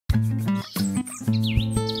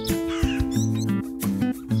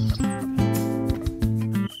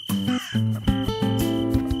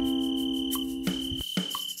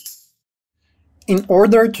In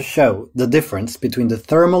order to show the difference between the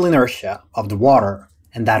thermal inertia of the water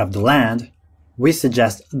and that of the land, we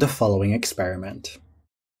suggest the following experiment.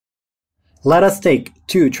 Let us take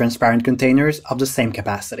two transparent containers of the same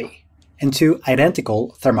capacity and two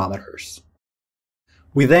identical thermometers.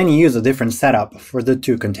 We then use a different setup for the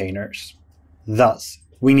two containers. Thus,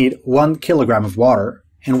 we need 1 kilogram of water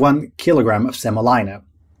and 1 kilogram of semolina,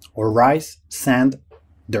 or rice, sand,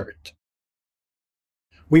 dirt.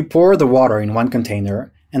 We pour the water in one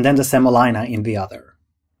container and then the semolina in the other.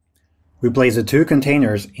 We place the two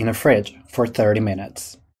containers in a fridge for 30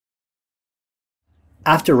 minutes.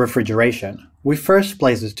 After refrigeration, we first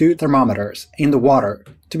place the two thermometers in the water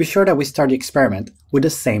to be sure that we start the experiment with the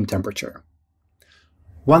same temperature.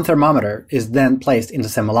 One thermometer is then placed in the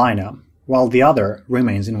semolina, while the other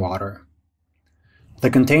remains in water. The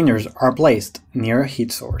containers are placed near a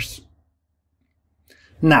heat source.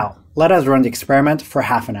 Now, let us run the experiment for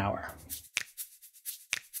half an hour.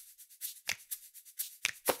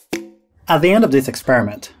 At the end of this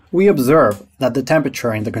experiment, we observe that the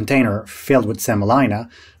temperature in the container filled with semolina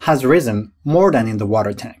has risen more than in the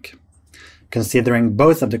water tank. Considering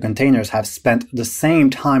both of the containers have spent the same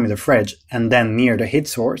time in the fridge and then near the heat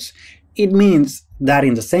source, it means that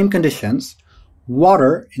in the same conditions,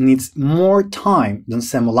 water needs more time than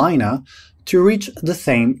semolina to reach the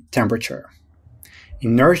same temperature.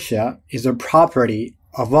 Inertia is a property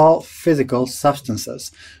of all physical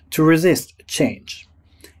substances to resist change,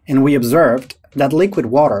 and we observed that liquid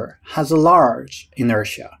water has a large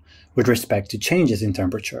inertia with respect to changes in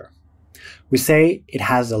temperature. We say it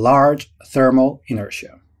has a large thermal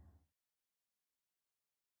inertia.